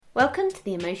Welcome to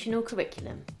the Emotional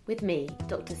Curriculum with me,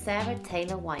 Dr. Sarah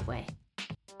Taylor Whiteway.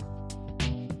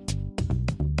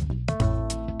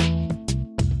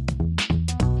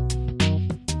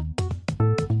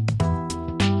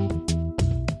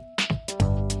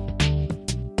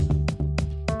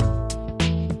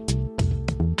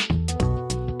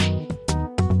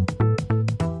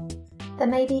 There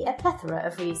may be a plethora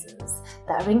of reasons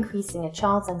that are increasing a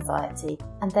child's anxiety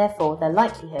and therefore their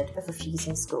likelihood of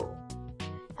refusing school.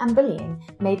 And bullying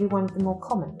may be one of the more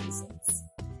common reasons.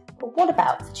 But what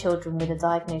about for children with a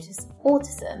diagnosis of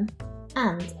autism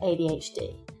and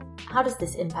ADHD? How does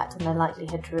this impact on their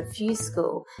likelihood to refuse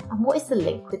school, and what is the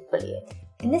link with bullying?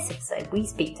 In this episode, we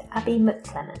speak to Abby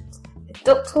McClement, a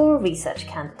doctoral research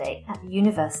candidate at the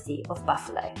University of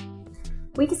Buffalo.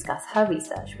 We discuss her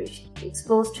research, which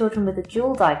explores children with a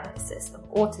dual diagnosis of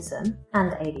autism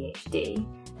and ADHD,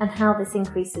 and how this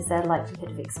increases their likelihood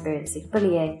of experiencing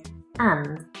bullying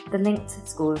and the link to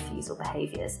school refusal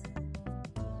behaviours.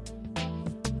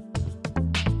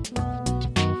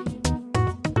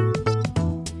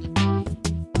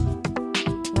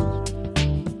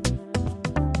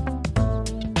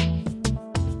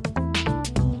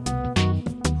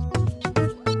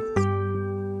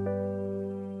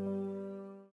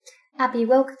 Abby,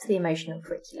 welcome to the Emotional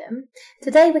Curriculum.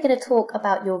 Today we're going to talk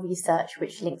about your research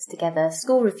which links together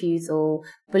school refusal,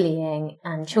 bullying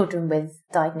and children with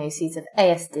diagnoses of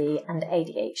ASD and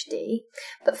ADHD.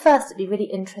 But first, it'd be really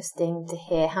interesting to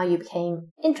hear how you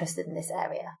became interested in this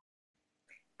area.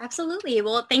 Absolutely.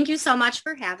 Well, thank you so much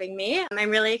for having me. I'm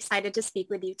really excited to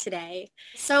speak with you today.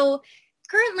 So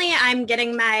currently, I'm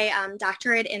getting my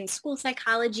doctorate in school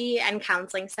psychology and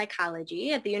counseling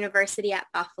psychology at the University at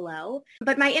Buffalo.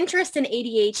 But my interest in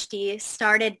ADHD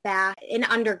started back in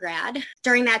undergrad.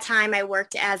 During that time, I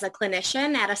worked as a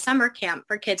clinician at a summer camp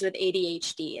for kids with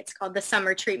ADHD. It's called the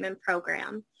Summer Treatment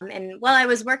Program. And while I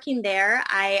was working there,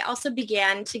 I also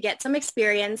began to get some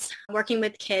experience working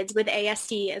with kids with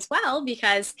ASD as well,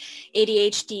 because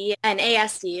ADHD and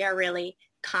ASD are really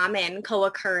common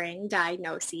co-occurring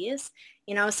diagnoses.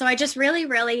 So I just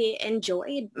really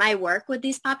enjoyed my work with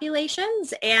these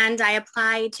populations, and I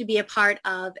applied to be a part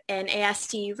of an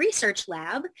ASD research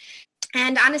lab.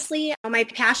 And honestly, my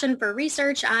passion for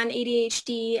research on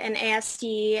ADHD and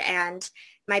ASD and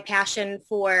my passion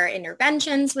for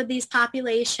interventions with these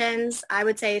populations, I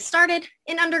would say started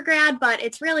in undergrad, but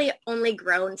it's really only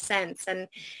grown since. And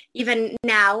even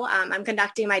now, I'm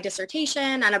conducting my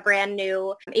dissertation on a brand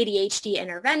new ADHD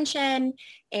intervention.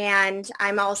 And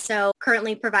I'm also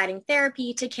currently providing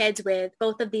therapy to kids with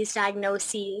both of these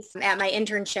diagnoses at my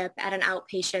internship at an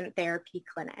outpatient therapy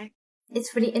clinic.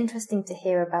 It's really interesting to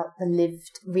hear about the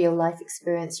lived real-life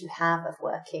experience you have of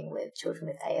working with children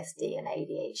with ASD and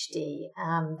ADHD.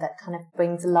 That kind of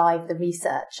brings alive the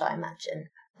research, I imagine.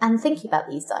 And thinking about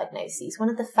these diagnoses, one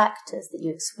of the factors that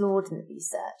you explored in the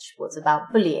research was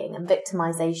about bullying and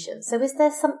victimization. So is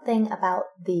there something about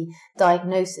the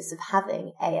diagnosis of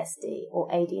having ASD or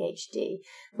ADHD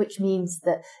which means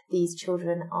that these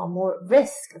children are more at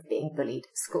risk of being bullied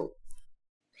at school?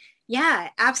 Yeah,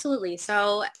 absolutely.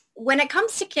 So when it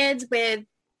comes to kids with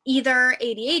either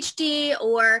ADHD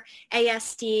or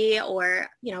ASD or,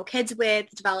 kids with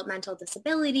developmental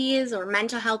disabilities or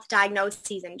mental health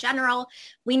diagnoses in general,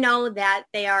 we know that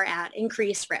they are at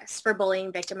increased risk for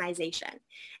bullying victimization.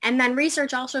 And then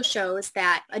research also shows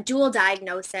that a dual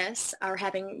diagnosis or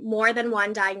having more than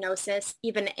one diagnosis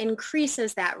even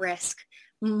increases that risk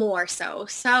more so.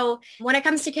 So when it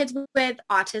comes to kids with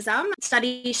autism,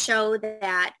 studies show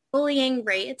that bullying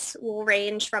rates will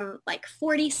range from like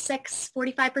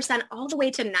 45% all the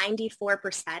way to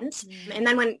 94%. And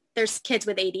then when there's kids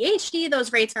with ADHD,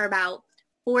 those rates are about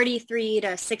 43 to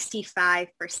 65%.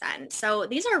 So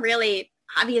these are really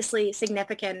obviously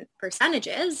significant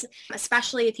percentages,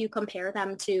 especially if you compare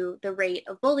them to the rate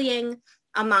of bullying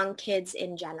among kids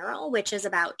in general, which is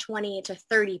about 20 to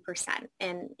 30%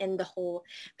 in the whole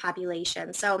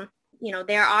population. So,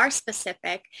 there are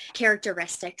specific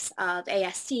characteristics of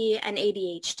ASD and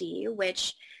ADHD,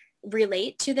 which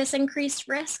relate to this increased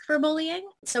risk for bullying.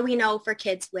 So we know for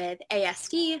kids with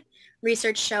ASD,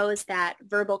 research shows that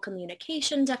verbal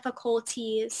communication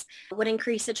difficulties would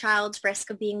increase a child's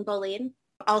risk of being bullied.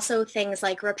 Also, things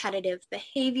like repetitive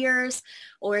behaviors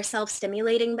or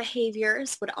self-stimulating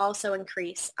behaviors would also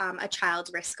increase a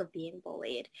child's risk of being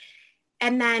bullied.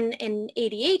 And then in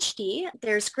ADHD,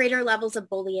 there's greater levels of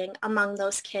bullying among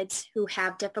those kids who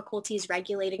have difficulties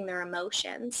regulating their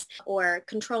emotions or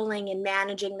controlling and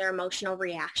managing their emotional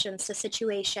reactions to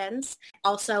situations.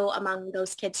 Also among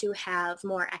those kids who have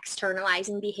more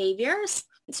externalizing behaviors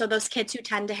So those kids who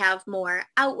tend to have more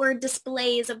outward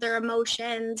displays of their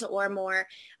emotions or more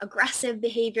aggressive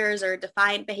behaviors or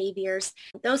defiant behaviors,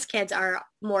 those kids are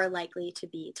more likely to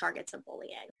be targets of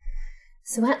bullying.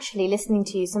 So actually listening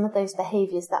to you, some of those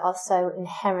behaviours that are so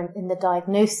inherent in the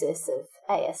diagnosis of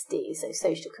ASD, so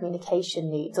social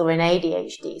communication needs, or in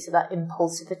ADHD, so that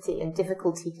impulsivity and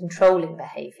difficulty controlling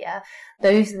behaviour,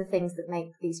 those are the things that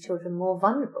make these children more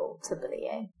vulnerable to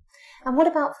bullying. And what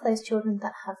about for those children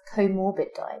that have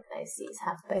comorbid diagnoses,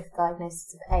 have both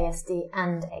diagnoses of ASD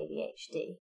and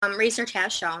ADHD? Research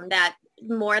has shown that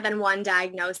more than one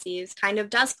diagnosis kind of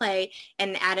does play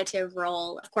an additive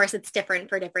role. Of course, it's different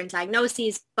for different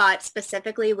diagnoses, but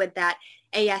specifically with that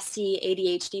ASD,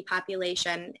 ADHD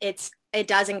population, it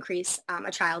does increase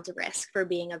a child's risk for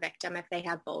being a victim if they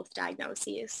have both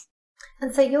diagnoses.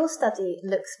 And so your study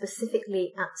looks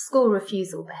specifically at school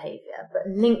refusal behaviour, but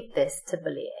linked this to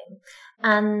bullying.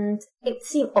 And it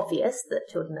seemed obvious that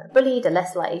children that are bullied are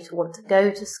less likely to want to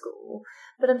go to school.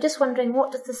 But I'm just wondering,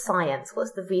 what's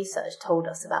the research told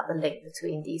us about the link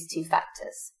between these two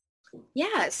factors?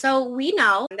 Yeah, so we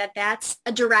know that that's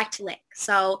a direct link.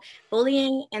 So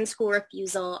bullying and school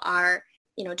refusal are,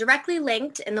 directly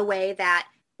linked in the way that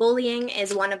bullying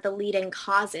is one of the leading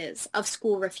causes of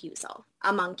school refusal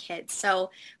among kids. So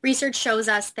research shows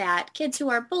us that kids who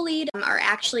are bullied are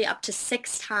actually up to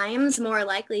 6 times more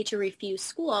likely to refuse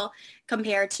school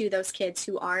compared to those kids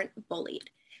who aren't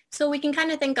bullied. So we can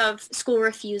kind of think of school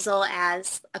refusal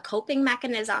as a coping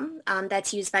mechanism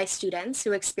that's used by students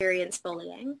who experience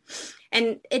bullying.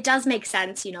 And it does make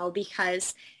sense,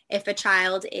 because if a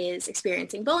child is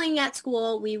experiencing bullying at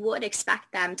school, we would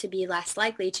expect them to be less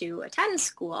likely to attend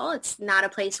school. It's not a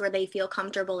place where they feel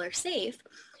comfortable or safe.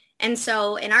 And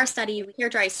so in our study, we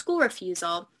characterize school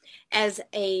refusal as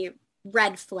a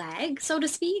red flag, so to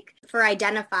speak, for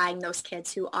identifying those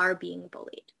kids who are being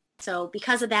bullied. So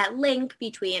because of that link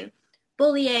between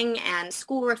bullying and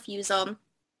school refusal,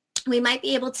 we might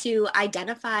be able to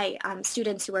identify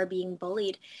students who are being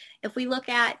bullied if we look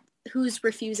at who's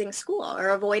refusing school or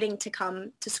avoiding to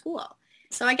come to school.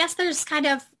 So I guess there's kind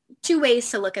of 2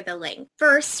 ways to look at the link.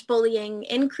 First, bullying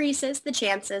increases the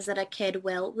chances that a kid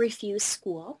will refuse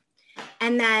school.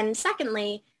 And then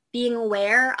secondly, being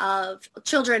aware of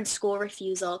children's school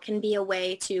refusal can be a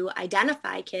way to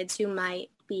identify kids who might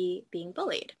be being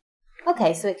bullied.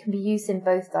 Okay, so it can be used in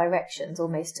both directions,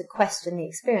 almost to question the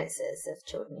experiences of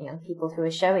children and young people who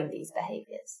are showing these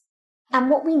behaviours. And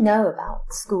what we know about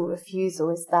school refusal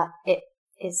is that it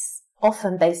is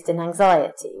often based in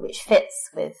anxiety, which fits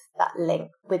with that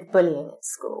link with bullying at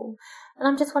school. And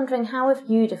I'm just wondering, how have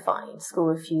you defined school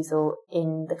refusal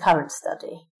in the current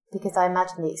study? Because I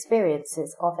imagine the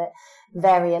experiences of it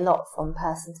vary a lot from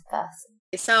person to person.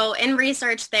 So in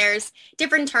research, there's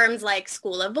different terms like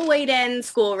school avoidance,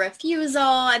 school refusal,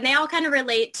 and they all kind of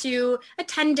relate to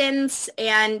attendance.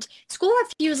 And school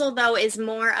refusal, though, is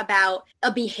more about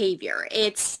a behavior.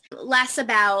 It's less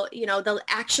about, the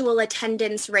actual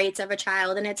attendance rates of a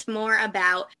child, and it's more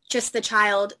about just the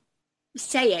child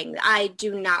saying, I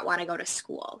do not want to go to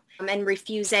school, and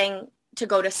refusing to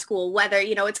go to school, whether,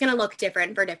 it's going to look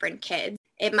different for different kids.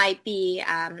 It might be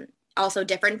also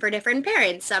different for different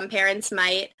parents. Some parents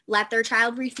might let their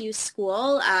child refuse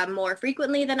school more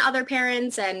frequently than other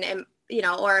parents, and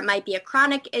or it might be a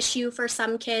chronic issue for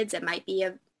some kids. It might be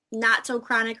a not so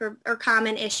chronic or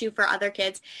common issue for other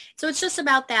kids. So it's just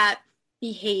about that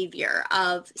behavior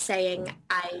of saying,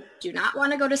 I do not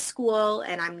want to go to school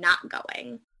and I'm not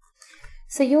going.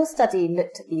 So your study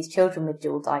looked at these children with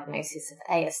dual diagnosis of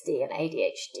ASD and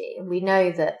ADHD, and we know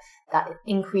that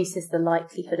increases the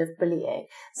likelihood of bullying.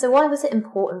 So why was it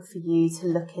important for you to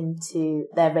look into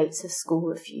their rates of school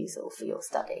refusal for your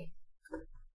study?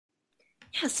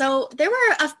 Yeah, so there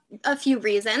were a few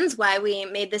reasons why we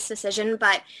made this decision,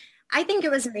 but I think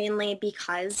it was mainly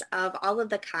because of all of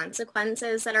the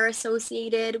consequences that are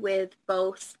associated with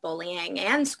both bullying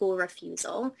and school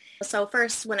refusal. So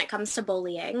first, when it comes to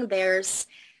bullying, there's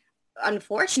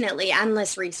unfortunately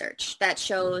endless research that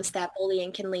shows that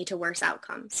bullying can lead to worse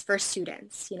outcomes for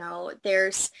students.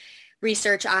 There's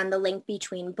research on the link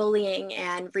between bullying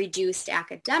and reduced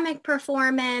academic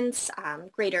performance,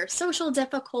 greater social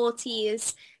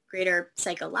difficulties, greater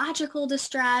psychological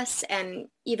distress, and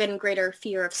even greater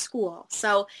fear of school.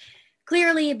 So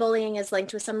clearly, bullying is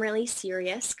linked with some really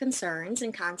serious concerns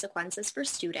and consequences for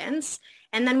students.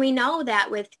 And then we know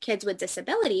that with kids with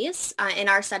disabilities, in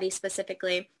our study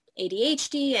specifically,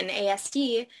 ADHD and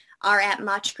ASD are at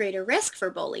much greater risk for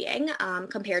bullying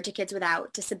compared to kids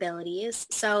without disabilities.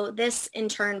 So this in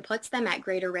turn puts them at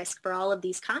greater risk for all of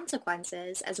these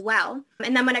consequences as well.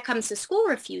 And then when it comes to school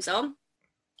refusal,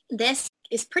 this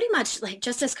is pretty much like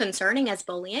just as concerning as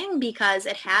bullying because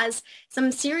it has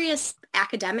some serious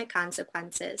academic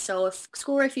consequences. So if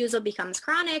school refusal becomes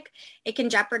chronic, it can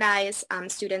jeopardize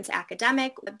students'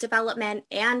 academic development,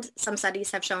 and some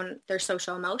studies have shown their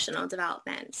social emotional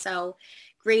development. So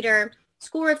greater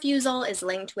school refusal is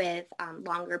linked with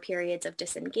longer periods of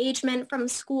disengagement from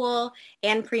school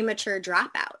and premature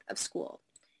dropout of school.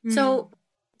 So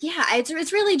yeah,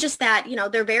 it's really just that,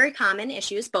 they're very common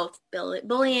issues, both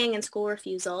bullying and school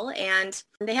refusal, and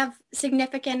they have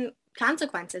significant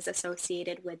consequences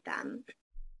associated with them.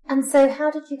 And so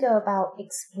how did you go about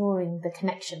exploring the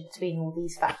connection between all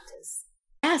these factors?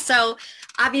 Yeah, so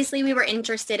obviously we were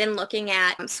interested in looking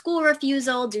at school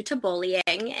refusal due to bullying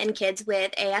in kids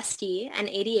with ASD and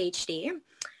ADHD.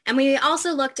 And we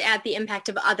also looked at the impact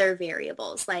of other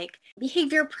variables like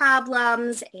behavior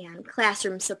problems and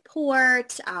classroom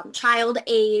support, child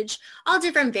age, all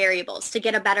different variables to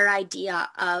get a better idea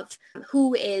of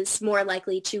who is more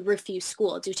likely to refuse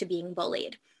school due to being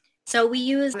bullied. So we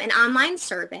used an online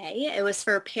survey. It was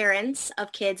for parents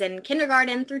of kids in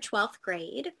kindergarten through 12th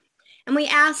grade. And we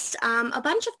asked a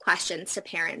bunch of questions to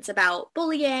parents about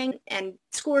bullying and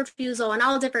school refusal and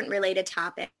all different related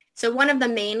topics. So one of the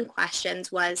main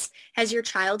questions was, has your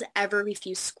child ever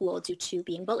refused school due to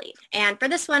being bullied? And for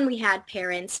this one, we had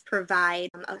parents provide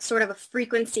a sort of a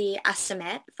frequency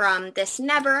estimate from this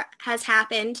never has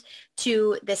happened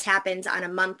to this happens on a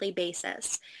monthly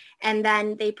basis. And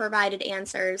then they provided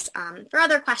answers for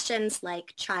other questions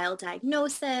like child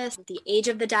diagnosis, the age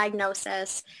of the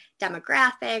diagnosis,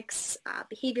 demographics,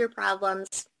 behavior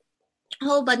problems, a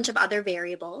whole bunch of other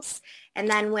variables. And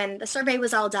then when the survey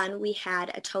was all done, we had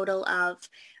a total of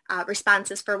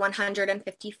responses for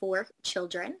 154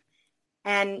 children.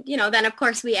 And, then of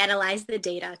course we analyzed the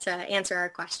data to answer our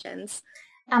questions.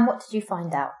 And what did you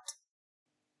find out?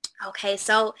 Okay,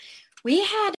 so we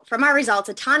had, from our results,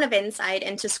 a ton of insight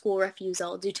into school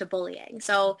refusal due to bullying.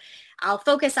 So I'll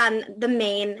focus on the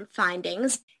main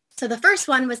findings. So the first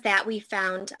one was that we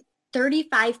found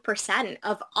 35%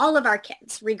 of all of our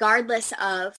kids, regardless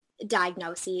of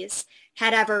diagnoses,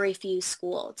 had ever refused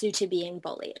school due to being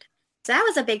bullied. So that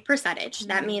was a big percentage.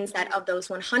 That means that of those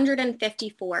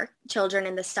 154 children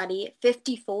in the study,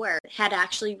 54 had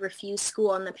actually refused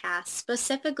school in the past,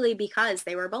 specifically because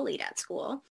they were bullied at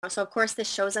school. So of course, this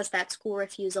shows us that school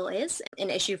refusal is an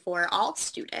issue for all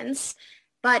students.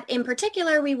 But in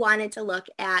particular, we wanted to look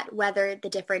at whether the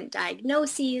different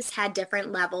diagnoses had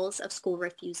different levels of school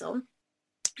refusal.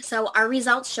 So our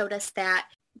results showed us that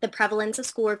the prevalence of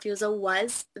school refusal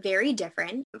was very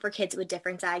different for kids with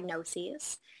different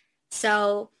diagnoses.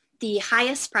 So the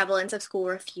highest prevalence of school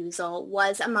refusal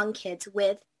was among kids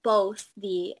with both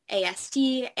the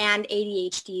ASD and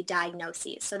ADHD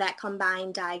diagnoses. So that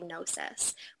combined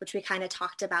diagnosis, which we kind of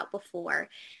talked about before.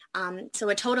 So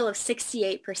a total of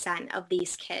 68% of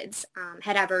these kids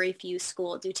had ever refused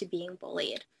school due to being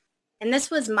bullied. And this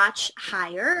was much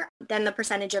higher than the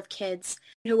percentage of kids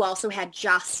who also had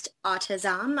just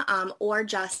autism or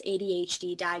just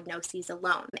ADHD diagnoses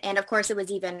alone. And of course, it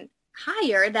was even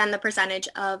higher than the percentage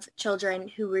of children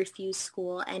who refused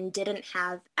school and didn't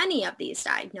have any of these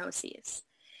diagnoses.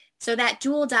 So that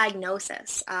dual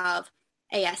diagnosis of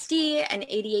ASD and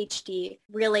ADHD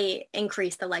really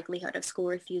increased the likelihood of school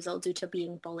refusal due to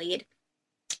being bullied.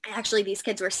 Actually, these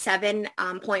kids were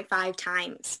 7.5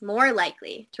 times more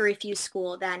likely to refuse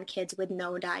school than kids with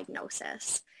no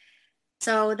diagnosis.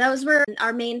 So those were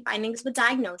our main findings with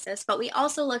diagnosis, but we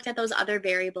also looked at those other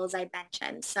variables I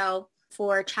mentioned. So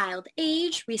for child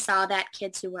age, we saw that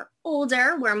kids who were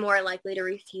older were more likely to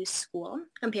refuse school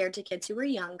compared to kids who were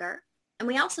younger. And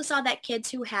we also saw that kids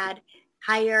who had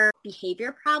higher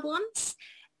behavior problems,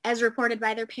 as reported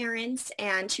by their parents,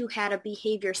 and who had a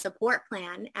behavior support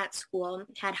plan at school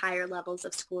had higher levels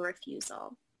of school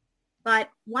refusal. But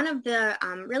one of the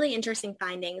really interesting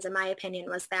findings, in my opinion,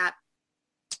 was that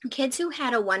kids who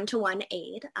had a one-to-one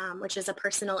aide, which is a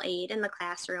personal aide in the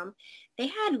classroom, they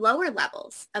had lower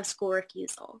levels of school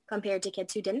refusal compared to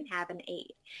kids who didn't have an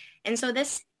aide. And so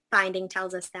this finding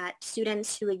tells us that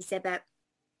students who exhibit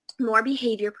more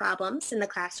behavior problems in the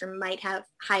classroom might have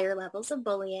higher levels of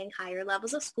bullying, higher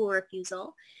levels of school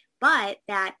refusal, but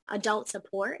that adult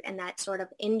support and that sort of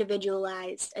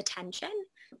individualized attention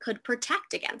could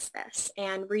protect against this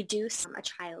and reduce a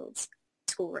child's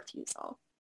school refusal.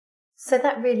 So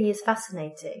that really is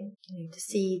fascinating, to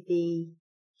see the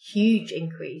huge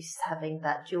increase having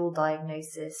that dual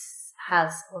diagnosis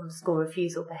has on school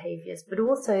refusal behaviours, but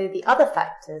also the other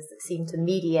factors that seem to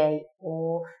mediate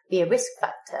or be a risk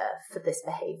factor for this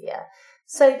behaviour.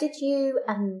 So did you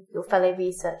and your fellow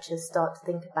researchers start to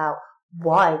think about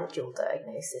why the dual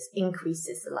diagnosis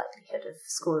increases the likelihood of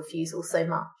school refusal so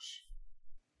much?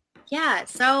 Yeah,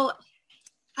 so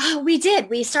we did.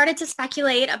 We started to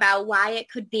speculate about why it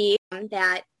could be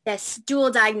that this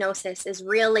dual diagnosis is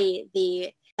really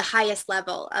the highest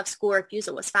level of school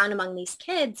refusal was found among these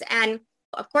kids. And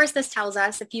of course, this tells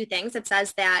us a few things. It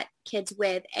says that kids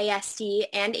with ASD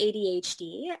and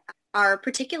ADHD are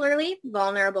particularly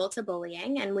vulnerable to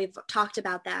bullying, and we've talked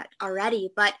about that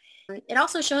already. But it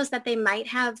also shows that they might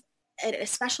have an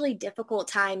especially difficult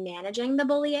time managing the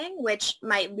bullying, which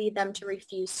might lead them to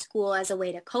refuse school as a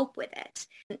way to cope with it.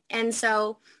 And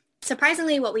so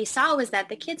surprisingly, what we saw was that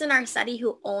the kids in our study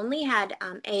who only had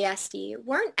ASD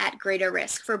weren't at greater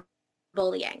risk for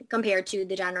bullying compared to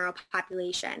the general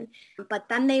population, but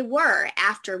then they were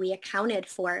after we accounted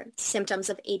for symptoms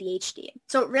of ADHD.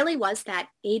 So it really was that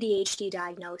ADHD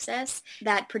diagnosis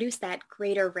that produced that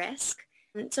greater risk.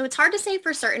 So it's hard to say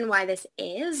for certain why this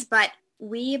is, but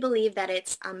we believe that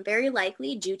it's very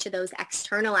likely due to those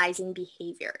externalizing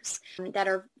behaviors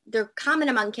they're common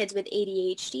among kids with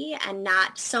ADHD and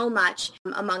not so much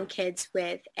among kids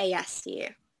with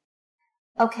ASD.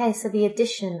 Okay, so the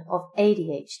addition of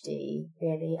ADHD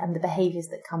really and the behaviours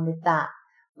that come with that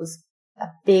was a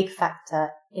big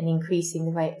factor in increasing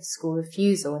the rate of school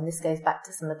refusal. And this goes back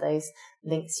to some of those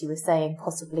links you were saying,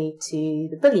 possibly to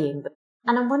the bullying.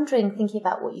 And I'm wondering, thinking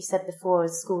about what you said before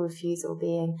as school refusal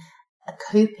being a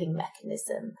coping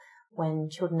mechanism when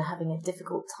children are having a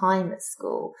difficult time at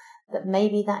school, that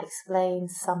maybe that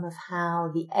explains some of how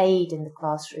the aid in the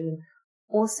classroom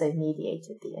also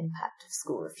mediated the impact of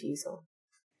school refusal.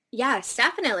 Yes,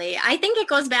 definitely. I think it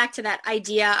goes back to that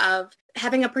idea of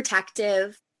having a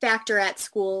protective factor at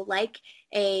school, like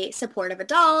a supportive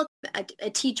adult, a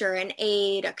teacher, an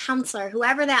aide, a counselor,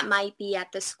 whoever that might be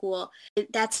at the school.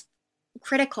 That's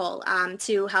critical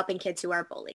to helping kids who are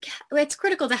bullied. It's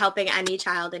critical to helping any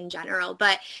child in general,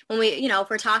 but when we, if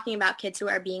we're talking about kids who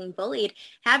are being bullied,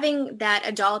 having that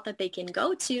adult that they can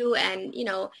go to and,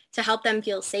 to help them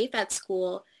feel safe at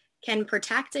school can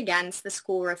protect against the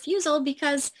school refusal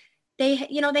because they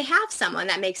have someone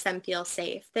that makes them feel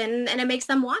safe, and it makes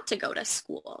them want to go to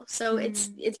school. So it's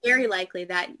very likely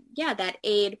that, that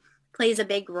aid plays a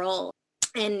big role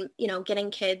in,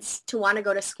 getting kids to want to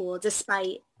go to school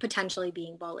despite potentially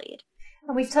being bullied.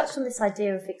 And we've touched on this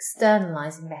idea of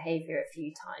externalizing behavior a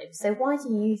few times. So why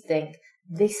do you think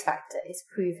this factor is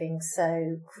proving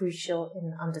so crucial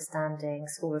in understanding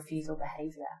school refusal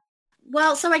behavior?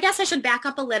 Well, so I guess I should back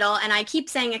up a little, and I keep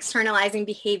saying externalizing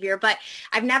behavior, but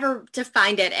I've never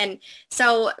defined it. And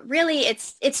so really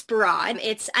it's broad.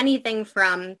 It's anything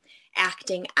from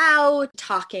acting out,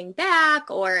 talking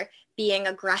back, or being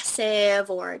aggressive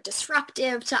or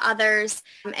disruptive to others.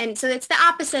 And so it's the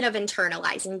opposite of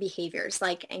internalizing behaviors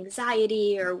like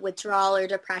anxiety or withdrawal or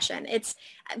depression. It's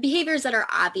behaviors that are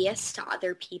obvious to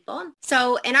other people.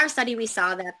 So in our study, we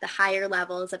saw that the higher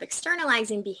levels of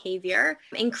externalizing behavior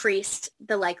increased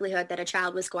the likelihood that a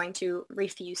child was going to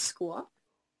refuse school.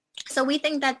 So we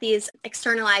think that these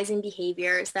externalizing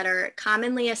behaviors that are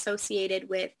commonly associated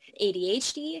with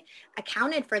ADHD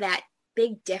accounted for that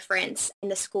big difference in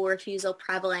the school refusal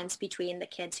prevalence between the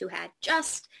kids who had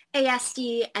just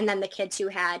ASD and then the kids who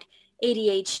had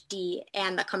ADHD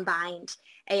and the combined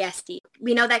ASD.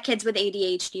 We know that kids with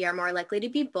ADHD are more likely to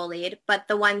be bullied, but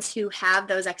the ones who have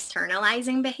those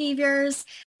externalizing behaviors,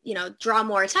 draw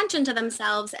more attention to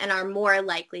themselves and are more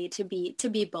likely to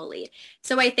be bullied.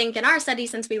 So I think in our study,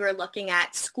 since we were looking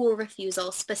at school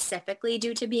refusal specifically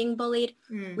due to being bullied,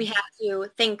 we have to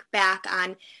think back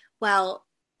on, well,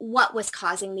 what was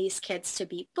causing these kids to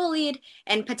be bullied,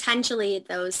 and potentially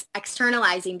those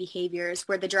externalizing behaviors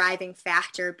were the driving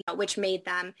factor, which made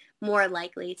them more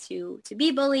likely to be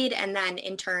bullied and then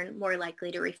in turn more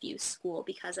likely to refuse school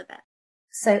because of it.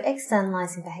 So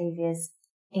externalizing behaviors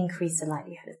increase the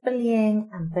likelihood of bullying,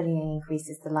 and bullying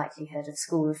increases the likelihood of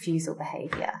school refusal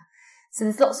behavior. So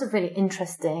there's lots of really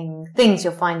interesting things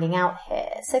you're finding out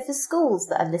here. So for schools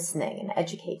that are listening and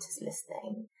educators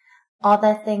listening, are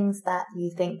there things that you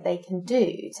think they can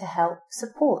do to help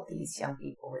support these young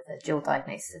people with a dual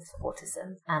diagnosis of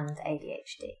autism and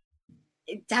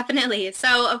ADHD? Definitely.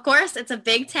 So, of course, it's a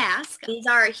big task. These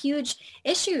are huge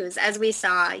issues, as we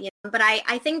saw, but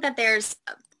I think that there's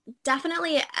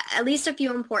definitely at least a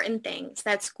few important things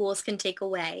that schools can take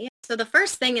away. So the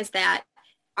first thing is that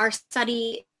our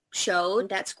study showed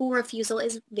that school refusal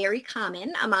is very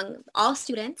common among all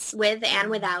students with and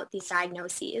without these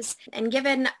diagnoses. And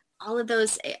given all of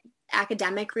those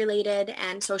academic related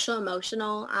and social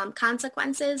emotional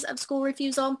consequences of school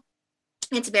refusal,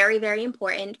 It's very, very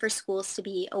important for schools to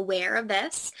be aware of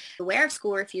this, aware of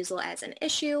school refusal as an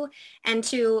issue, and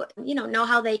to, know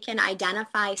how they can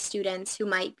identify students who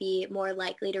might be more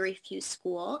likely to refuse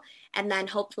school, and then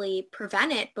hopefully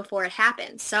prevent it before it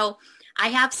happens. So I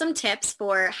have some tips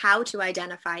for how to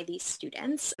identify these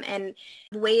students and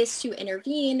ways to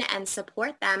intervene and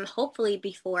support them, hopefully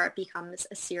before it becomes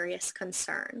a serious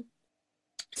concern.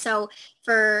 So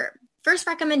for first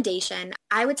recommendation,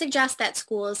 I would suggest that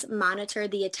schools monitor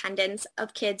the attendance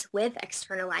of kids with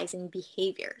externalizing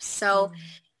behaviors. So,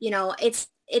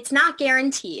 it's not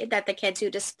guaranteed that the kids who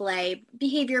display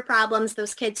behavior problems,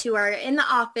 those kids who are in the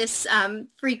office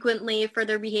frequently for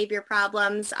their behavior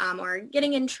problems or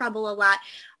getting in trouble a lot,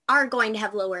 are going to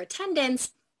have lower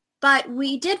attendance. But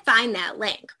we did find that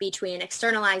link between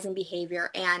externalizing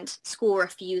behavior and school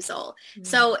refusal. Mm-hmm.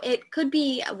 So it could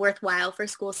be worthwhile for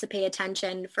schools to pay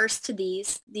attention first to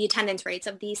the attendance rates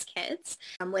of these kids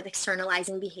with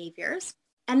externalizing behaviors.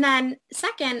 And then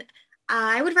second,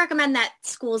 I would recommend that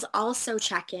schools also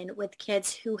check in with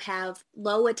kids who have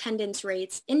low attendance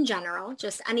rates in general,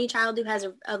 just any child who has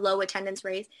a low attendance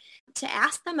rate, to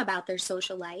ask them about their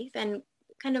social life and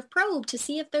kind of probe to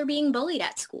see if they're being bullied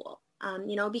at school.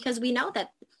 Because we know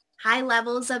that high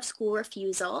levels of school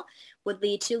refusal would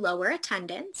lead to lower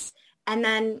attendance. And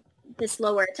then this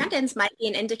lower attendance might be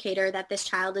an indicator that this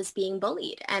child is being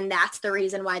bullied. And that's the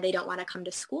reason why they don't want to come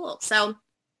to school. So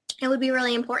it would be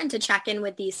really important to check in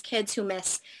with these kids who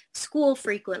miss school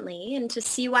frequently and to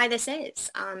see why this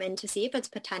is, and to see if it's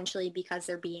potentially because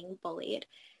they're being bullied.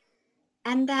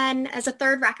 And then as a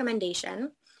third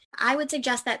recommendation, I would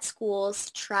suggest that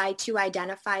schools try to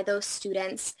identify those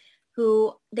students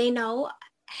who they know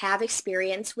have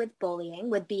experience with bullying,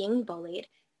 with being bullied,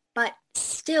 but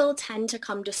still tend to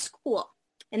come to school.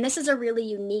 And this is a really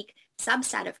unique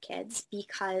subset of kids,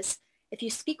 because if you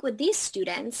speak with these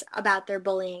students about their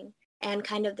bullying and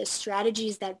kind of the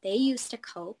strategies that they use to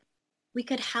cope, we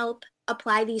could help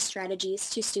apply these strategies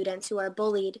to students who are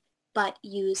bullied but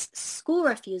use school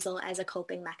refusal as a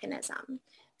coping mechanism.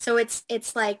 So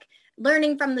it's like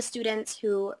learning from the students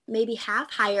who maybe have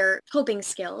higher coping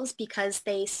skills because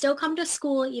they still come to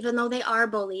school even though they are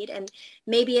bullied, and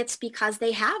maybe it's because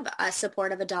they have a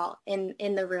supportive adult in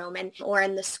the room or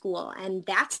in the school, and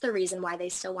that's the reason why they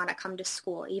still want to come to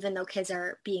school even though kids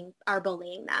are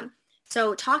bullying them.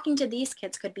 So talking to these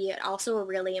kids could be also a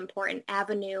really important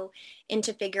avenue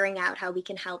into figuring out how we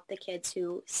can help the kids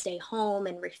who stay home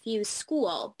and refuse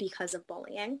school because of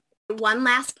bullying. One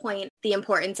last point, the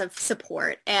importance of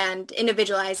support and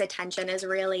individualized attention is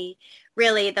really,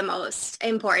 really the most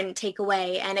important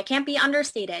takeaway, and it can't be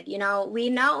understated. We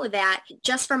know that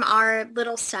just from our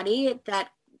little study that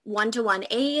one-to-one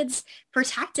aids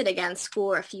protected against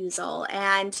school refusal,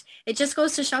 and it just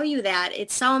goes to show you that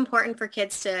it's so important for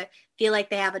kids to feel like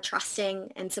they have a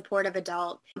trusting and supportive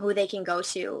adult who they can go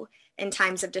to in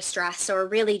times of distress, or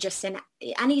really just in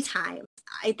any time.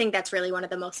 I think that's really one of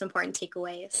the most important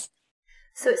takeaways.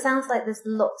 So it sounds like there's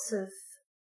lots of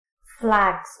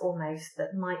flags almost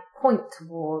that might point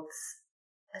towards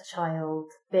a child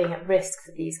being at risk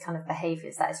for these kind of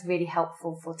behaviours that is really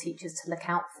helpful for teachers to look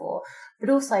out for. But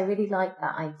also I really like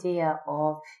that idea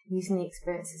of using the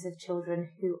experiences of children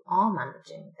who are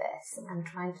managing this and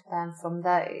trying to learn from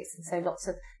those. And so lots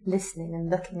of listening and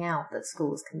looking out that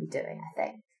schools can be doing, I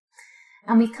think.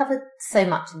 And we've covered so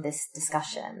much in this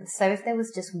discussion. So if there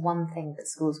was just one thing that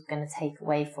schools were going to take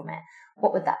away from it,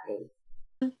 what would that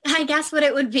be? I guess what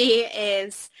it would be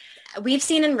is we've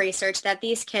seen in research that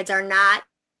these kids are not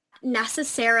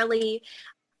necessarily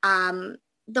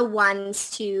the ones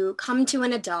to come to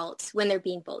an adult when they're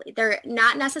being bullied. They're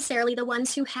not necessarily the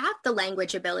ones who have the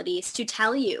language abilities to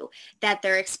tell you that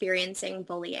they're experiencing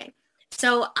bullying.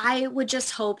 So I would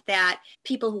just hope that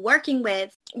people who are working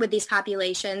with these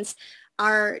populations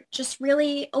are just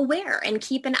really aware and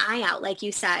keep an eye out, like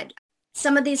you said,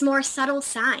 some of these more subtle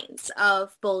signs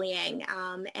of bullying,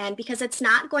 and because it's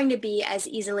not going to be as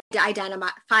easily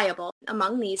identifiable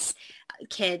among these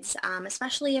kids,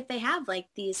 especially if they have like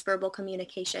these verbal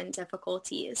communication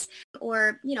difficulties,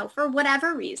 or, for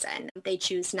whatever reason, they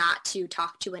choose not to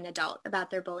talk to an adult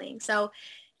about their bullying. So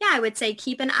yeah, I would say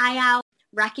keep an eye out,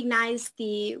 recognize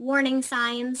the warning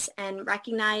signs, and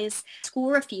recognize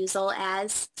school refusal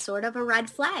as sort of a red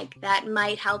flag that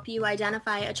might help you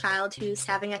identify a child who's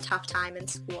having a tough time in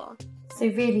school. So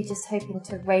really just hoping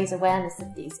to raise awareness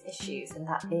of these issues, and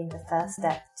that being the first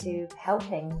step to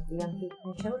helping the young people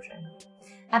and children.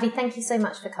 Abby, thank you so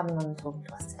much for coming on and talking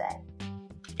to us today.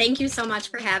 Thank you so much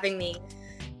for having me.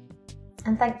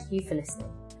 And thank you for listening.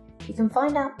 You can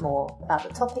find out more about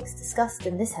the topics discussed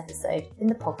in this episode in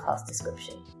the podcast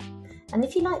description. And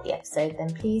if you like the episode,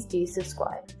 then please do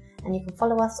subscribe, and you can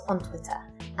follow us on Twitter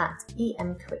at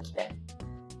emcurriculum.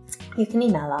 You can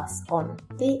email us on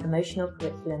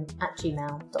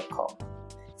theemotionalcurriculum@gmail.com.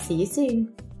 See you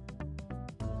soon!